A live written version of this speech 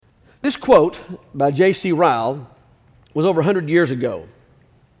This quote by J.C. Ryle was over 100 years ago.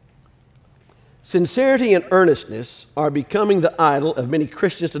 Sincerity and earnestness are becoming the idol of many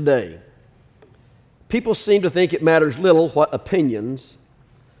Christians today. People seem to think it matters little what opinions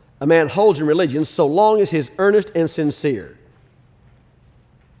a man holds in religion so long as he is earnest and sincere.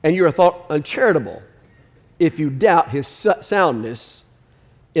 And you are thought uncharitable if you doubt his soundness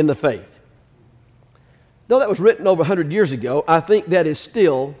in the faith. Though that was written over 100 years ago, I think that is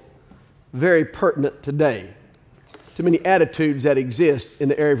still very pertinent today to many attitudes that exist in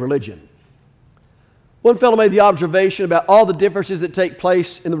the area of religion. One fellow made the observation about all the differences that take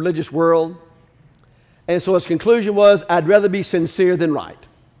place in the religious world, and so his conclusion was, I'd rather be sincere than right.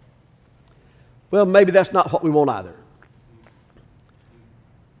 Well, maybe that's not what we want either.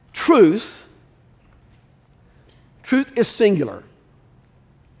 Truth is singular.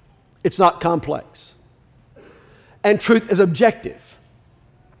 It's not complex. And truth is objective.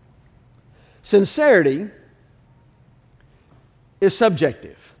 Sincerity is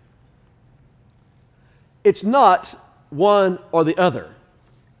subjective. It's not one or the other.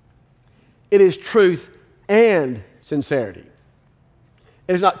 It is truth and sincerity.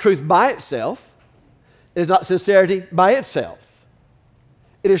 It is not truth by itself. It is not sincerity by itself.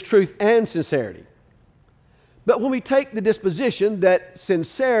 It is truth and sincerity. But when we take the disposition that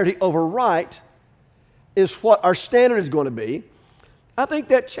sincerity over right is what our standard is going to be, I think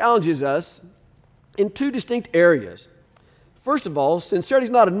that challenges us in two distinct areas. First of all, sincerity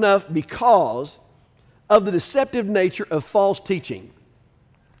is not enough because of the deceptive nature of false teaching.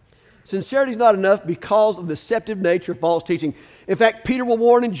 Sincerity is not enough because of the deceptive nature of false teaching. In fact, Peter will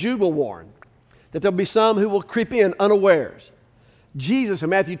warn and Jude will warn that there'll be some who will creep in unawares. Jesus in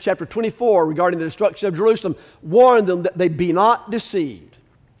Matthew chapter 24 regarding the destruction of Jerusalem warned them that they be not deceived.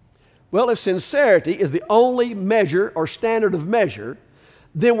 Well, if sincerity is the only measure or standard of measure,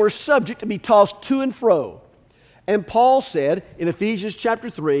 then we're subject to be tossed to and fro. And Paul said in Ephesians chapter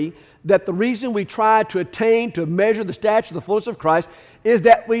 3 that the reason we try to attain to measure the stature of the fullness of Christ is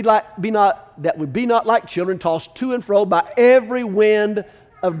that we be not like children tossed to and fro by every wind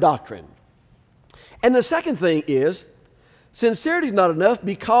of doctrine. And the second thing is, sincerity is not enough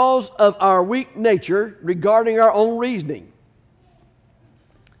because of our weak nature regarding our own reasoning.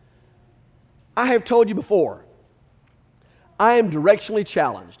 I have told you before, I am directionally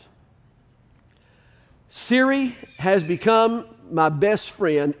challenged. Siri has become my best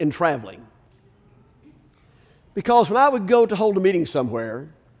friend in traveling. Because when I would go to hold a meeting somewhere,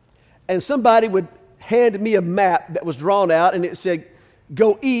 and somebody would hand me a map that was drawn out, and it said,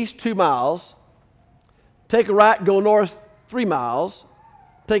 go east 2 miles, take a right, go north 3 miles,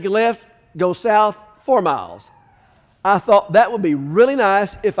 take a left, go south 4 miles. I thought that would be really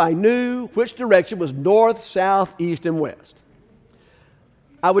nice if I knew which direction was north, south, east, and west.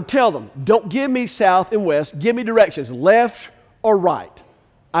 I would tell them, don't give me south and west, give me directions, left or right.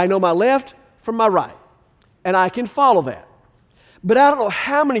 I know my left from my right, and I can follow that. But I don't know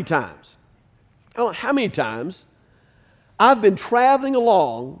how many times I've been traveling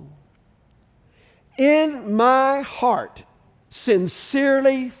along in my heart,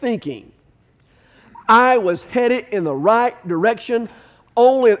 sincerely thinking I was headed in the right direction,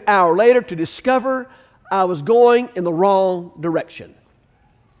 only an hour later to discover I was going in the wrong direction.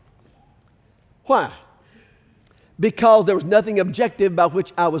 Why? Because there was nothing objective by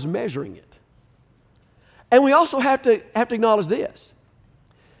which I was measuring it. And we also have to acknowledge this.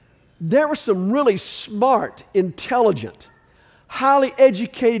 There were some really smart, intelligent, highly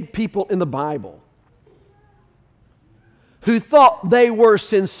educated people in the Bible who thought they were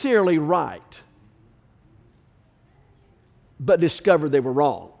sincerely right, but discovered they were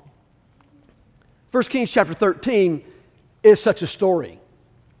wrong. 1 Kings chapter 13 is such a story.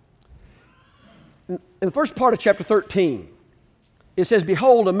 In the first part of chapter 13, it says,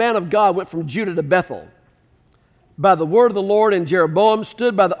 Behold, a man of God went from Judah to Bethel by the word of the Lord, and Jeroboam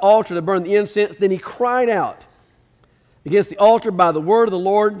stood by the altar to burn the incense. Then he cried out against the altar by the word of the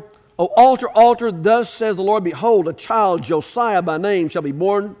Lord, O altar, altar, thus says the Lord, Behold, a child, Josiah by name, shall be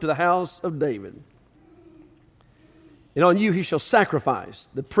born to the house of David. And on you he shall sacrifice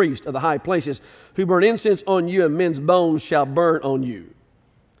the priest of the high places, who burn incense on you, and men's bones shall burn on you.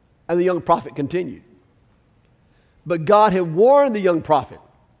 And the young prophet continued. But God had warned the young prophet,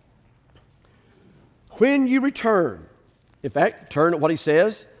 when you return, in fact, turn at what he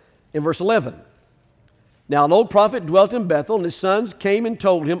says in verse 11. Now an old prophet dwelt in Bethel, and his sons came and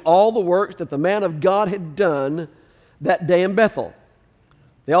told him all the works that the man of God had done that day in Bethel.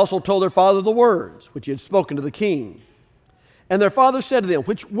 They also told their father the words which he had spoken to the king. And their father said to them,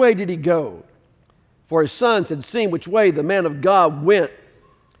 Which way did he go? For his sons had seen which way the man of God went,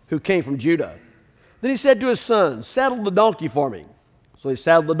 who came from Judah. Then he said to his son, saddle the donkey for me. So he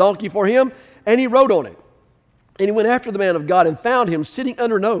saddled the donkey for him, and he rode on it. And he went after the man of God and found him sitting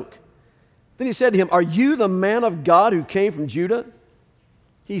under an oak. Then he said to him, are you the man of God who came from Judah?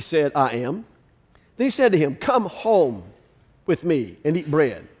 He said, I am. Then he said to him, come home with me and eat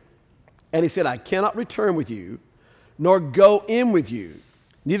bread. And he said, I cannot return with you, nor go in with you.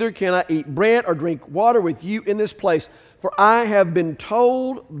 Neither can I eat bread or drink water with you in this place. For I have been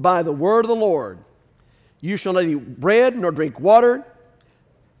told by the word of the Lord, you shall not eat bread nor drink water,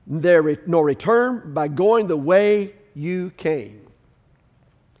 nor return by going the way you came.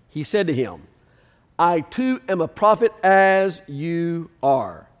 He said to him, I too am a prophet as you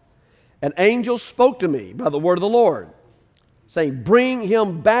are. An angel spoke to me by the word of the Lord, saying, bring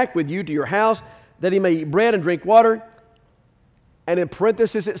him back with you to your house, that he may eat bread and drink water. And in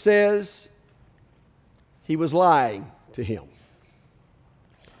parenthesis it says, he was lying to him.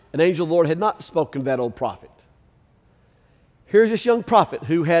 An angel of the Lord had not spoken to that old prophet. Here's this young prophet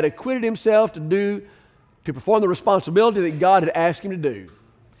who had acquitted himself to perform the responsibility that God had asked him to do.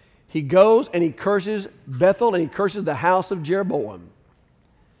 He goes and he curses Bethel and he curses the house of Jeroboam.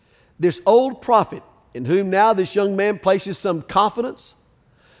 This old prophet, in whom now this young man places some confidence,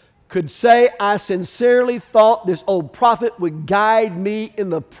 could say, I sincerely thought this old prophet would guide me in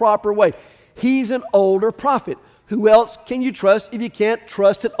the proper way. He's an older prophet. Who else can you trust if you can't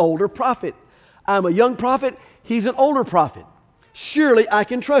trust an older prophet? I'm a young prophet. He's an older prophet. Surely I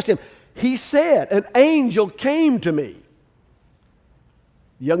can trust him. He said, an angel came to me.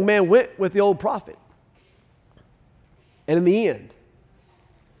 The young man went with the old prophet. And in the end,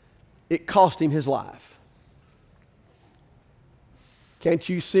 it cost him his life. Can't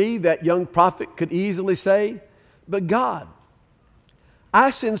you see that young prophet could easily say, but God, I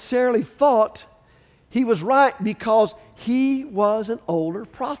sincerely thought he was right because he was an older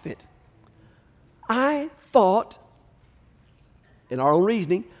prophet. I thought, in our own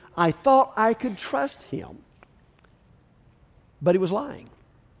reasoning, I thought I could trust him. But he was lying.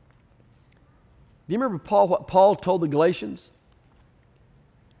 Do you remember what Paul told the Galatians?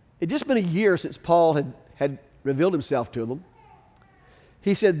 It had just been a year since Paul had revealed himself to them.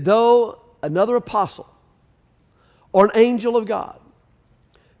 He said, though another apostle or an angel of God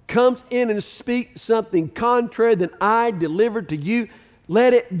comes in and speaks something contrary than I delivered to you,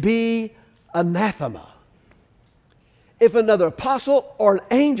 let it be anathema. If another apostle or an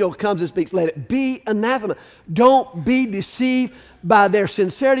angel comes and speaks, let it be anathema. Don't be deceived by their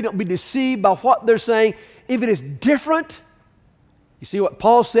sincerity. Don't be deceived by what they're saying. If it is different, you see what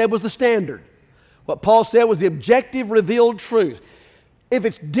Paul said was the standard. What Paul said was the objective revealed truth. If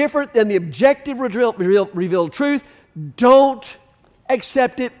it's different than the objective revealed truth, don't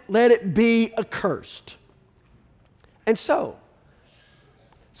accept it. Let it be accursed. And so,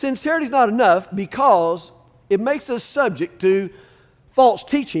 sincerity is not enough because it makes us subject to false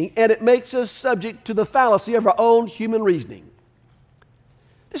teaching and it makes us subject to the fallacy of our own human reasoning.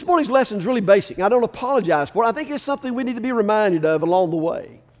 This morning's lesson is really basic. I don't apologize for it. I think it's something we need to be reminded of along the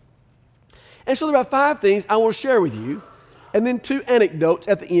way. And so there are 5 things I want to share with you, and then 2 anecdotes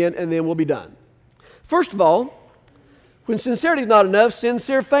at the end, and then we'll be done. First of all, when sincerity is not enough,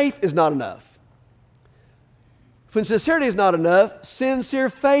 sincere faith is not enough. When sincerity is not enough, sincere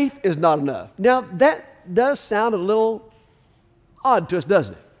faith is not enough. Now, that does sound a little odd to us,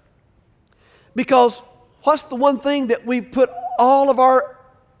 doesn't it? Because what's the one thing that we put all of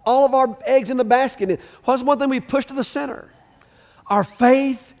our eggs in the basket in? What's the one thing we push to the center? Our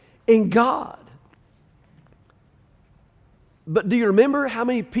faith in God. But do you remember how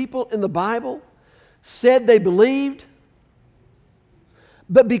many people in the Bible said they believed,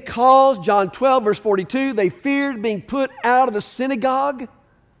 but because, John 12, verse 42, they feared being put out of the synagogue,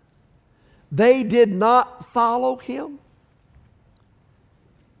 they did not follow him?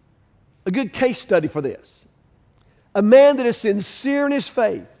 A good case study for this. A man that is sincere in his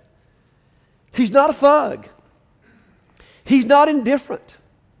faith. He's not a thug. He's not indifferent.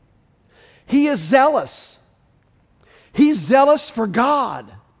 He is zealous. He's zealous for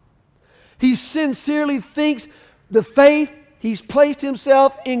God. He sincerely thinks the faith he's placed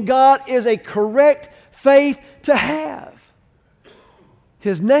himself in God is a correct faith to have.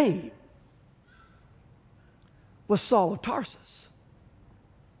 His name was Saul of Tarsus.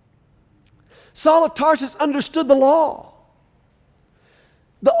 Saul of Tarsus understood the law.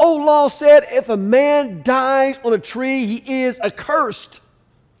 The old law said if a man dies on a tree, he is accursed.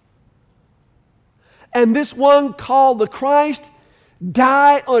 And this one called the Christ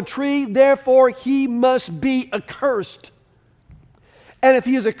died on a tree, therefore he must be accursed. And if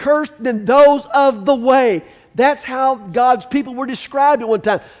he is accursed, then those of the way, That's how God's people were described at one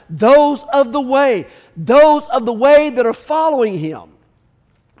time. Those of the way that are following Him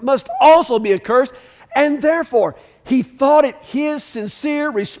must also be accursed, and therefore He thought it His sincere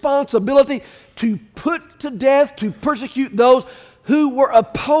responsibility to put to death, to persecute those who were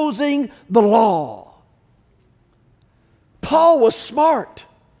opposing the law. Paul was smart.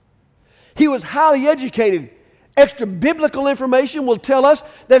 He was highly educated. Extra biblical information will tell us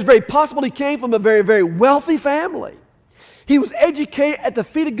that it's very possible he came from a very, very wealthy family. He was educated at the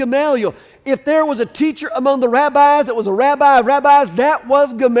feet of Gamaliel. If there was a teacher among the rabbis that was a rabbi of rabbis, that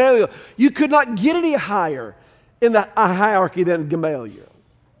was Gamaliel. You could not get any higher in the hierarchy than Gamaliel.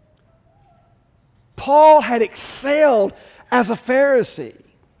 Paul had excelled as a Pharisee.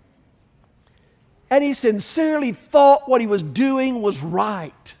 And he sincerely thought what he was doing was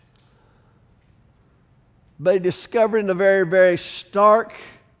right. But he discovered in a very, very stark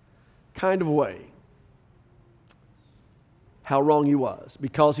kind of way how wrong he was,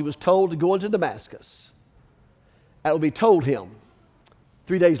 because he was told to go into Damascus. That would be told him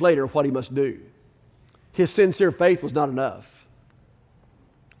 3 days later what he must do. His sincere faith was not enough.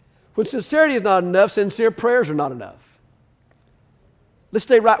 When sincerity is not enough, sincere prayers are not enough. Let's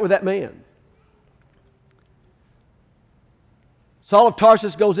stay right with that man. Saul of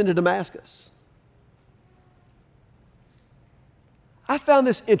Tarsus goes into Damascus. I found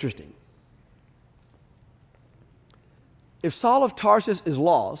this interesting. If Saul of Tarsus is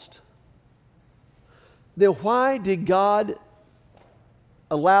lost, then why did God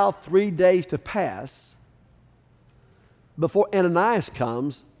allow 3 days to pass before Ananias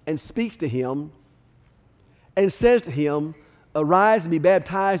comes and speaks to him and says to him, "Arise and be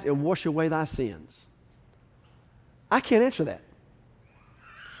baptized and wash away thy sins"? I can't answer that.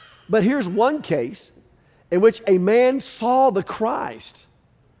 But here's one case in which a man saw the Christ,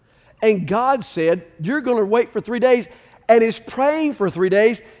 and God said, "You're going to wait for 3 days," and his praying for 3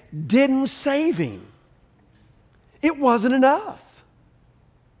 days didn't save him. It wasn't enough,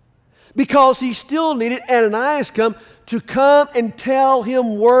 because he still needed Ananias to come and tell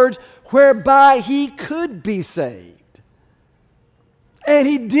him words whereby he could be saved. And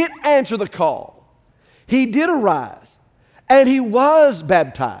he did answer the call. He did arise, and he was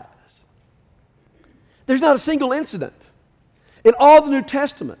baptized. There's not a single incident in all the New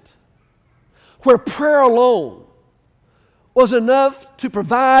Testament where prayer alone was enough to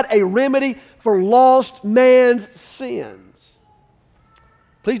provide a remedy for lost man's sins.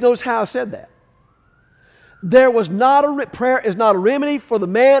 Please notice how I said that. Prayer is not a remedy for the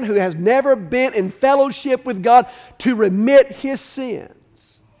man who has never been in fellowship with God to remit his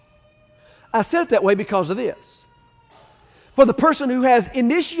sins. I said it that way because of this. For the person who has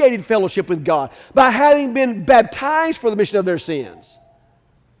initiated fellowship with God by having been baptized for the remission of their sins,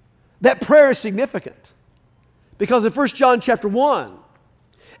 that prayer is significant. Because in 1 John chapter 1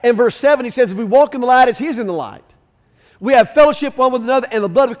 and verse 7, he says, "If we walk in the light as he is in the light, we have fellowship one with another, and the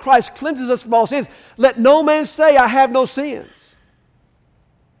blood of Christ cleanses us from all sins. Let no man say, I have no sins."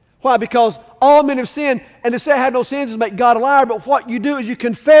 Why? Because all men have sinned, and to say I have no sins is to make God a liar. But what you do is you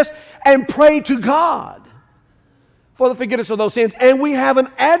confess and pray to God for the forgiveness of those sins. And we have an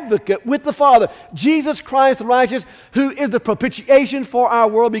advocate with the Father, Jesus Christ the righteous, who is the propitiation for our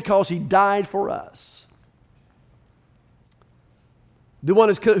world because he died for us. The one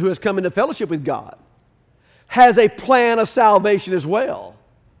who has come into fellowship with God has a plan of salvation as well.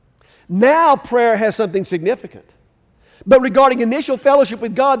 Now prayer has something significant. But regarding initial fellowship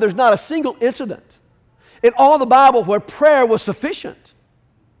with God, there's not a single incident in all the Bible where prayer was sufficient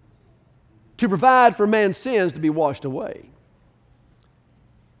to provide for man's sins to be washed away.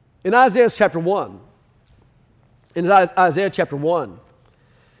 In Isaiah chapter 1,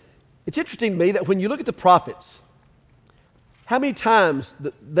 it's interesting to me that when you look at the prophets, how many times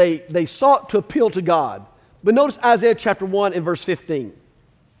they sought to appeal to God. But notice Isaiah chapter 1 and verse 15.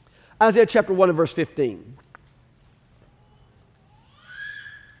 Isaiah chapter 1 and verse 15.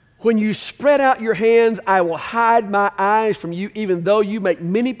 "When you spread out your hands, I will hide my eyes from you. Even though you make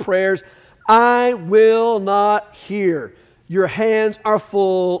many prayers, I will not hear. Your hands are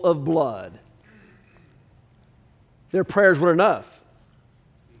full of blood." Their prayers were enough.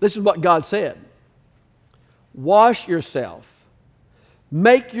 This is what God said. "Wash yourself.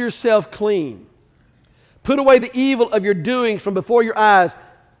 Make yourself clean. Put away the evil of your doings from before your eyes.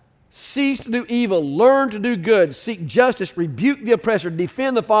 Cease to do evil. Learn to do good. Seek justice. Rebuke the oppressor.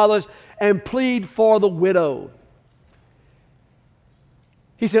 Defend the fatherless. And plead for the widow."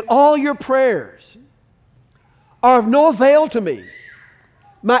 He said, all your prayers are of no avail to me.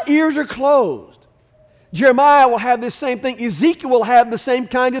 My ears are closed. Jeremiah will have this same thing. Ezekiel will have the same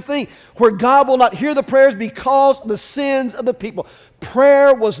kind of thing, where God will not hear the prayers because of the sins of the people.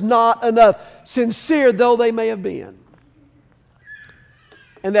 Prayer was not enough, sincere though they may have been.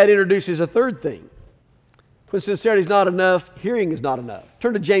 And that introduces a third thing. When sincerity is not enough, hearing is not enough.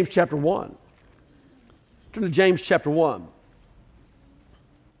 Turn to James chapter 1. Turn to James chapter 1.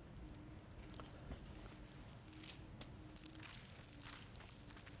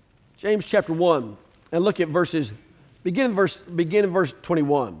 James chapter 1. And look at begin in verse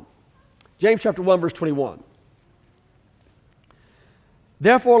 21. James chapter 1, verse 21.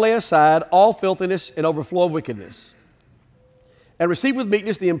 Therefore lay aside all filthiness and overflow of wickedness, and receive with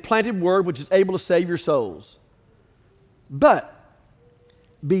meekness the implanted word which is able to save your souls. But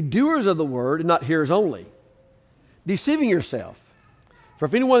be doers of the word and not hearers only, deceiving yourself. For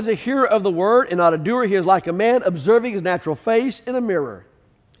if anyone is a hearer of the word and not a doer, he is like a man observing his natural face in a mirror.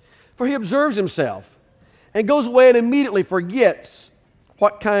 For he observes himself and goes away and immediately forgets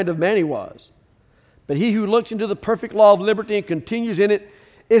what kind of man he was. But he who looks into the perfect law of liberty and continues in it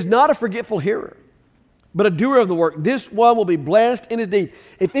is not a forgetful hearer, but a doer of the work. This one will be blessed in his deed.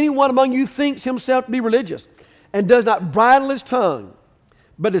 If anyone among you thinks himself to be religious and does not bridle his tongue,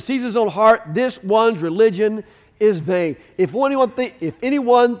 but deceives his own heart, this one's religion is vain. If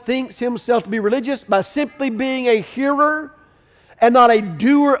anyone thinks himself to be religious by simply being a hearer and not a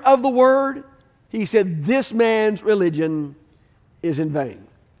doer of the word, he said, this man's religion is in vain.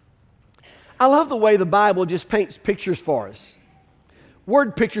 I love the way the Bible just paints pictures for us.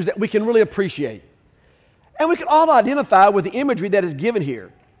 Word pictures that we can really appreciate. And we can all identify with the imagery that is given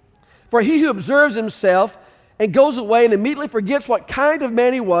here. For he who observes himself and goes away and immediately forgets what kind of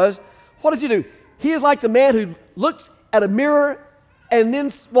man he was, what does he do? He is like the man who looks at a mirror and then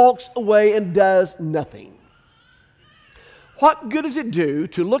walks away and does nothing. What good does it do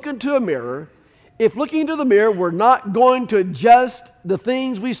to look into a mirror if looking into the mirror we're not going to adjust the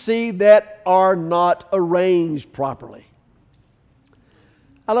things we see that are not arranged properly?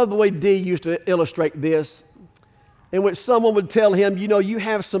 I love the way Dee used to illustrate this, in which someone would tell him, you know, you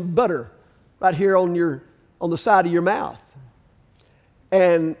have some butter right here on the side of your mouth.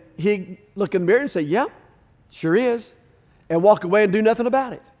 And he'd look in the mirror and say, yeah, sure is, and walk away and do nothing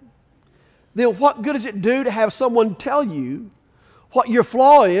about it. Then what good does it do to have someone tell you what your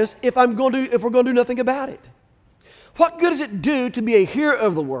flaw is if we're going to do nothing about it? What good does it do to be a hearer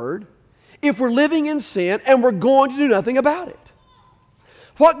of the word if we're living in sin and we're going to do nothing about it?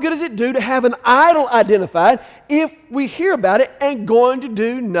 What good does it do to have an idol identified if we hear about it and going to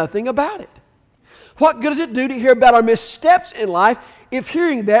do nothing about it? What good does it do to hear about our missteps in life if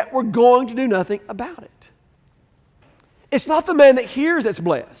hearing that we're going to do nothing about it? It's not the man that hears that's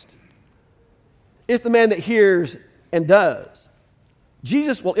blessed. It's the man that hears and does.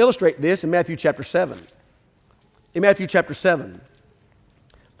 Jesus will illustrate this in Matthew chapter 7. In Matthew chapter 7.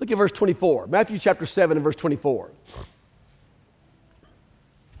 Look at verse 24. Matthew chapter 7 and verse 24.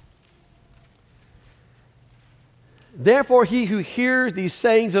 Therefore, he who hears these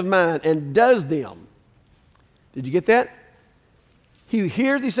sayings of mine and does them. Did you get that? He who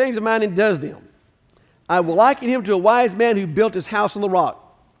hears these sayings of mine and does them, I will liken him to a wise man who built his house on the rock.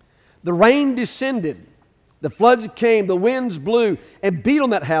 The rain descended, the floods came, the winds blew and beat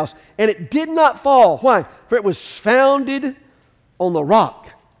on that house, and it did not fall. Why? For it was founded on the rock.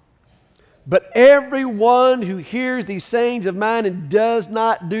 But everyone who hears these sayings of mine and does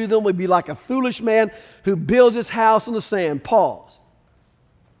not do them will be like a foolish man who builds his house on the sand. Pause.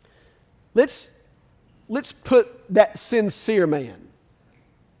 Let's put that sincere man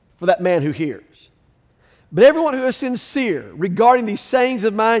for that man who hears. But everyone who is sincere regarding these sayings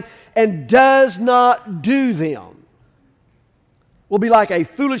of mine and does not do them will be like a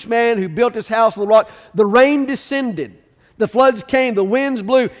foolish man who built his house on the rock. The rain descended, the floods came, the winds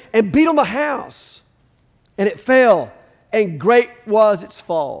blew and beat on the house, and it fell, and great was its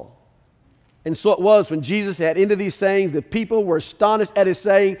fall. And so it was when Jesus had ended these sayings, the people were astonished at his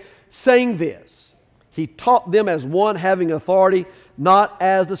saying this. He taught them as one having authority, not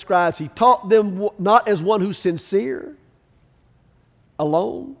as the scribes. He taught them not as one who's sincere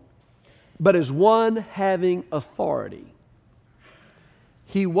alone, but as one having authority.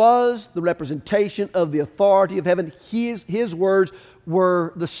 He was the representation of the authority of heaven. His words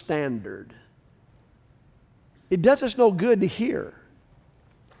were the standard. It does us no good to hear,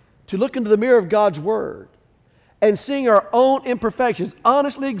 to look into the mirror of God's Word and seeing our own imperfections,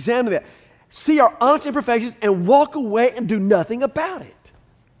 honestly examine that, see our honest imperfections and walk away and do nothing about it.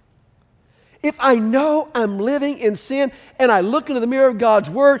 If I know I'm living in sin and I look into the mirror of God's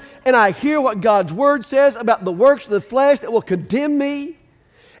Word and I hear what God's Word says about the works of the flesh that will condemn me,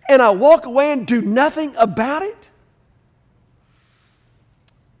 and I walk away and do nothing about it,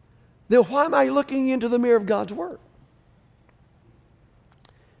 then why am I looking into the mirror of God's Word?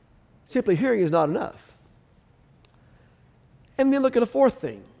 Simply hearing is not enough. And then look at a fourth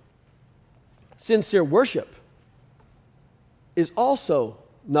thing. Sincere worship is also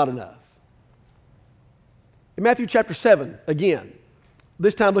not enough. In Matthew chapter 7, again,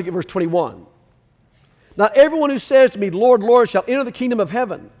 this time look at verse 21. Not everyone who says to me, Lord, Lord, shall enter the kingdom of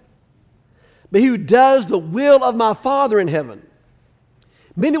heaven, but he who does the will of my Father in heaven.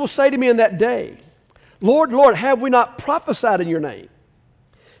 Many will say to me in that day, Lord, Lord, have we not prophesied in your name,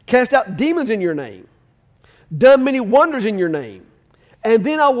 cast out demons in your name, done many wonders in your name? And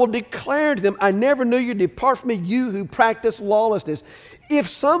then I will declare to them, I never knew you. Depart from me, you who practice lawlessness. If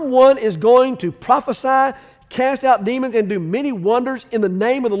someone is going to prophesy, cast out demons, and do many wonders in the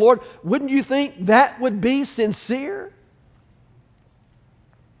name of the Lord, wouldn't you think that would be sincere?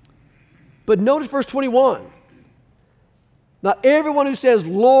 But notice verse 21. Not everyone who says,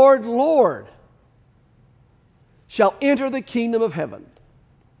 Lord, Lord, shall enter the kingdom of heaven,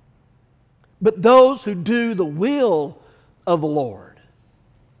 but those who do the will of the Lord.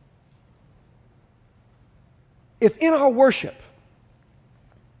 If in our worship,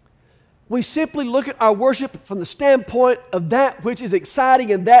 we simply look at our worship from the standpoint of that which is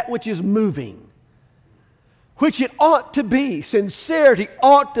exciting and that which is moving, which it ought to be, sincerity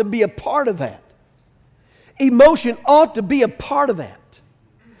ought to be a part of that. Emotion ought to be a part of that.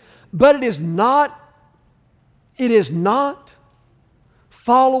 But it is not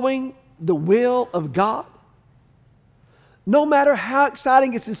following the will of God. No matter how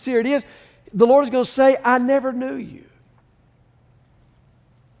exciting and sincere it is, the Lord is going to say, I never knew you.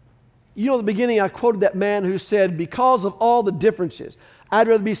 You know, in the beginning I quoted that man who said, because of all the differences, I'd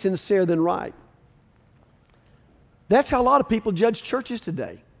rather be sincere than right. That's how a lot of people judge churches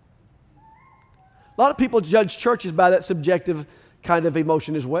today. A lot of people judge churches by that subjective kind of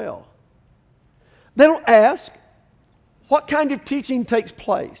emotion as well. They don't ask, what kind of teaching takes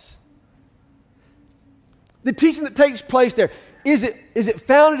place? The teaching that takes place there, is it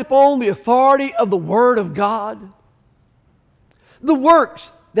founded upon the authority of the Word of God? The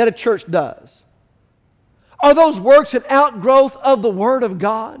works that a church does, are those works an outgrowth of the Word of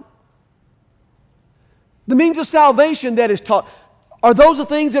God? The means of salvation that is taught, are those the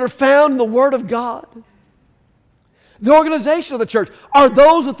things that are found in the Word of God? The organization of the church, are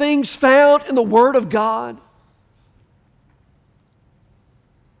those the things found in the Word of God?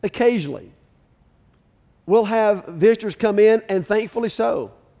 Occasionally, we'll have visitors come in, and thankfully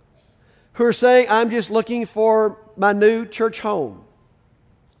so, who are saying, I'm just looking for my new church home.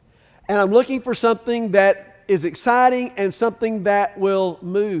 And I'm looking for something that is exciting and something that will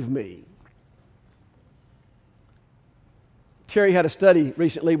move me. Terry had a study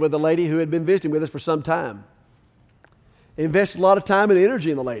recently with a lady who had been visiting with us for some time. Invested a lot of time and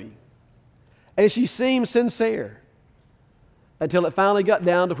energy in the lady. And she seemed sincere. Until it finally got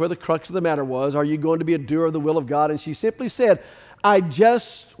down to where the crux of the matter was, are you going to be a doer of the will of God? And she simply said, I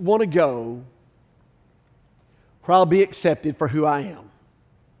just want to go where I'll be accepted for who I am.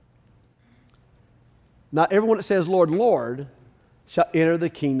 Not everyone that says, Lord, Lord, shall enter the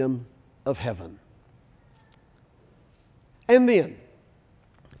kingdom of heaven. And then,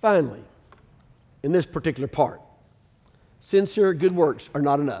 finally, in this particular part, sincere good works are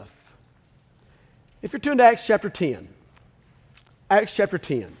not enough. If you're tuned to Acts chapter 10, Acts chapter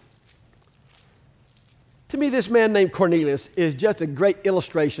 10. To me, this man named Cornelius is just a great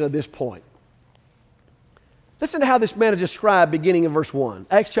illustration of this point. Listen to how this man is described beginning in verse 1.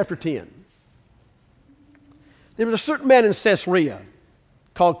 Acts chapter 10. There was a certain man in Caesarea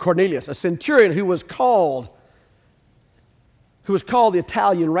called Cornelius, a centurion who was called the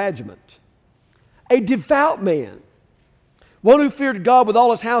Italian regiment, a devout man, one who feared God with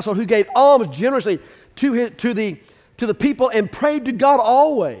all his household, who gave alms generously to the people and prayed to God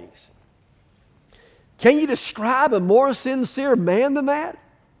always. Can you describe a more sincere man than that?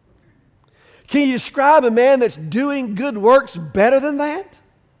 Can you describe a man that's doing good works better than that?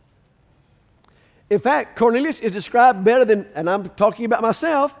 In fact, Cornelius is described better than, and I'm talking about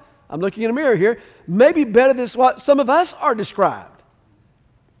myself, I'm looking in a mirror here, maybe better than what some of us are described.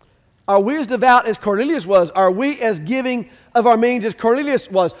 Are we as devout as Cornelius was? Are we as giving of our means as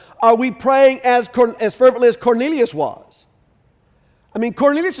Cornelius was? Are we praying as fervently as Cornelius was? I mean,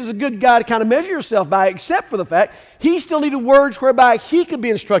 Cornelius is a good guy to kind of measure yourself by, except for the fact he still needed words whereby he could be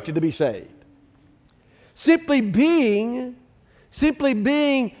instructed to be saved. Simply being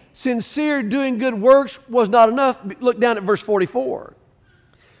sincere, doing good works was not enough. Look down at verse 44.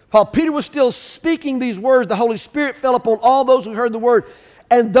 While Peter was still speaking these words, the Holy Spirit fell upon all those who heard the word.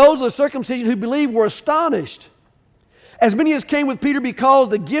 And those of the circumcision who believed were astonished. As many as came with Peter, because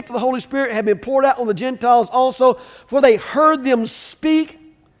the gift of the Holy Spirit had been poured out on the Gentiles also, for they heard them speak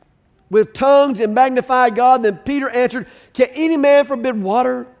with tongues and magnify God. Then Peter answered, can any man forbid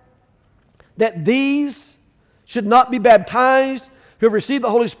water that these should not be baptized who have received the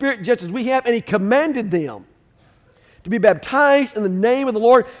Holy Spirit just as we have? And he commanded them to be baptized in the name of the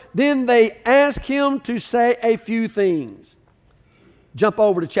Lord. Then they asked him to say a few things. Jump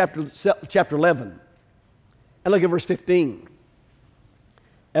over to chapter 11 and look at verse 15.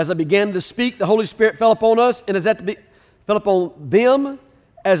 As I began to speak, the Holy Spirit fell upon us, and fell upon them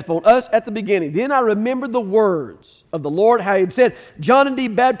as upon us at the beginning. Then I remembered the words of the Lord, how he had said, John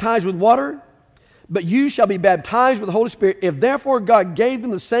indeed baptized with water, but you shall be baptized with the Holy Spirit. If therefore God gave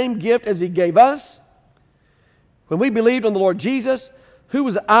them the same gift as he gave us, when we believed on the Lord Jesus, who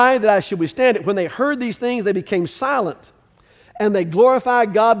was I that I should withstand it? When they heard these things, they became silent, and they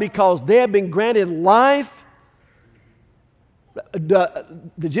glorified God because they had been granted life.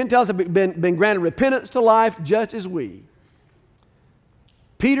 The Gentiles have been granted repentance to life just as we.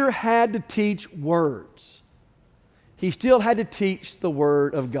 Peter had to teach words. He still had to teach the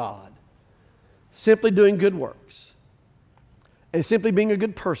Word of God. Simply doing good works and simply being a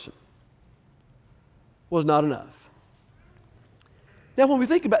good person was not enough. Now, when we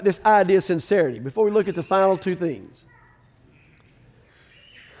think about this idea of sincerity, before we look at the final two things,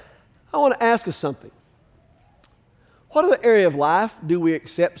 I want to ask us something. What other area of life do we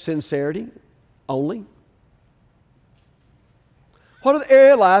accept sincerity only? What other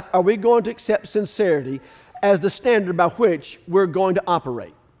area of life are we going to accept sincerity as the standard by which we're going to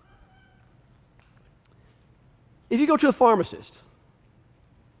operate? If you go to a pharmacist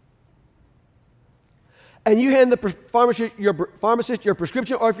and you hand the pharmacist your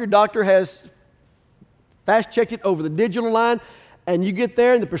prescription, or if your doctor has fast-checked it over the digital line, and you get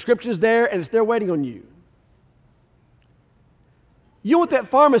there and the prescription is there and it's there waiting on you, you want that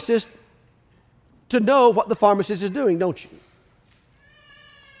pharmacist to know what the pharmacist is doing, don't you?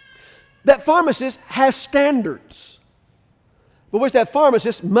 That pharmacist has standards by which that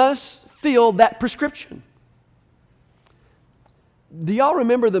pharmacist must fill that prescription. Do y'all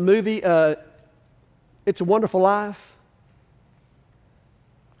remember the movie It's a Wonderful Life?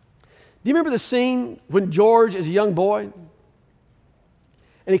 Do you remember the scene when George is a young boy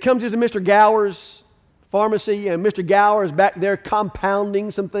and he comes into Mr. Gower's pharmacy, and Mr. Gower is back there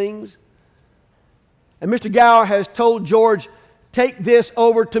compounding some things? And Mr. Gower has told George, take this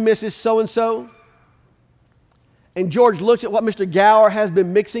over to Mrs. So-and-so. And George looks at what Mr. Gower has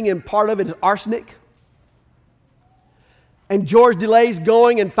been mixing, and part of it is arsenic. And George delays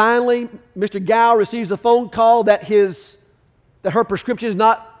going, and finally Mr. Gower receives a phone call that her prescription has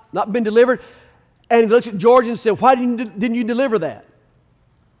not been delivered. And he looks at George and says, why didn't you deliver that?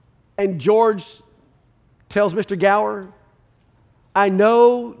 And George tells Mr. Gower, I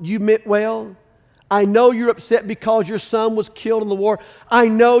know you meant well. I know you're upset because your son was killed in the war. I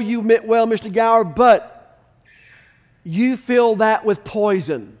know you meant well, Mr. Gower, but you fill that with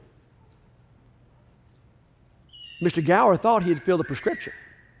poison. Mr. Gower thought he'd fill the prescription.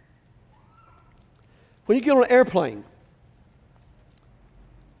 When you get on an airplane,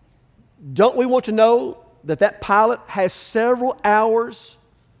 don't we want to know that pilot has several hours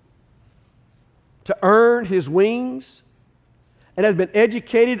to earn his wings and has been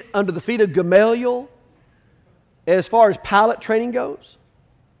educated under the feet of Gamaliel as far as pilot training goes?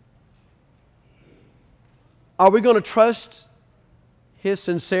 Are we going to trust his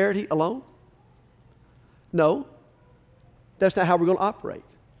sincerity alone? No. That's not how we're going to operate.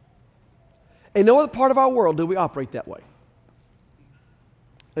 In no other part of our world do we operate that way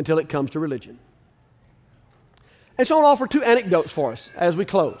until it comes to religion. And so I want to offer two anecdotes for us as we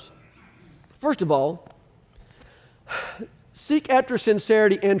close. First of all, seek after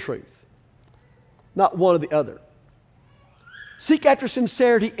sincerity and truth, not one or the other. Seek after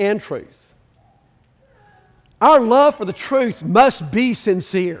sincerity and truth. Our love for the truth must be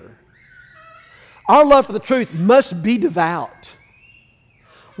sincere. Our love for the truth must be devout.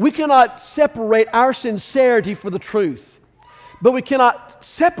 We cannot separate our sincerity for the truth, but we cannot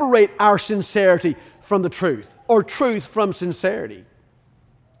separate our sincerity from the truth or truth from sincerity.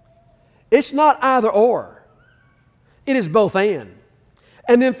 It's not either or. It is both and.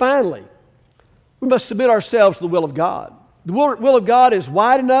 And then finally, we must submit ourselves to the will of God. The will of God is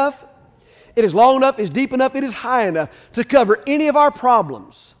wide enough, it is long enough, it is deep enough, it is high enough to cover any of our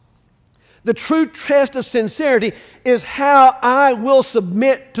problems. The true test of sincerity is how I will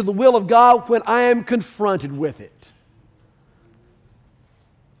submit to the will of God when I am confronted with it.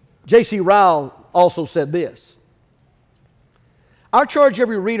 J.C. Ryle also said this: I charge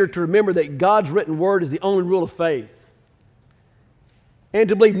every reader to remember that God's written word is the only rule of faith, and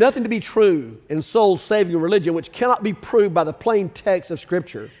to believe nothing to be true in soul-saving religion which cannot be proved by the plain text of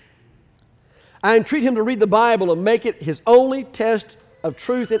Scripture. I entreat him to read the Bible and make it his only test of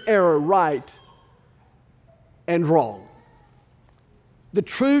truth and error, right and wrong. The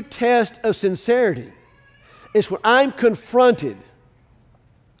true test of sincerity is when I'm confronted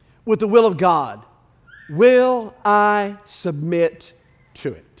with the will of God. Will I submit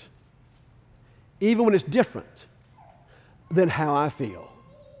to it? Even when it's different than how I feel.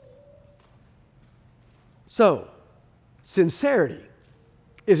 So, sincerity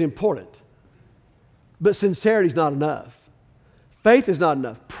is important, but sincerity is not enough. Faith is not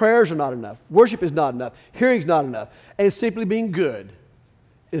enough. Prayers are not enough. Worship is not enough. Hearing is not enough. And simply being good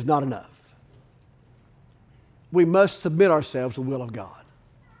is not enough. We must submit ourselves to the will of God.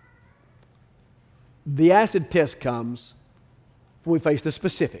 The acid test comes when we face the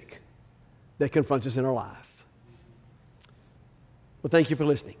specific that confronts us in our life. Well, thank you for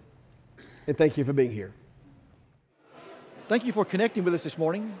listening, and thank you for being here. Thank you for connecting with us this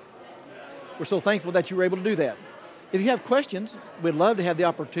morning. We're so thankful that you were able to do that. If you have questions, we'd love to have the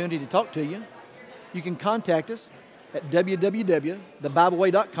opportunity to talk to you. You can contact us at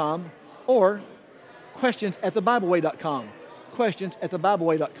www.thebibleway.com or questions@thebibleway.com.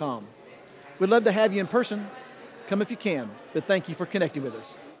 Questions@thebibleway.com. We'd love to have you in person. Come if you can, but thank you for connecting with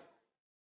us.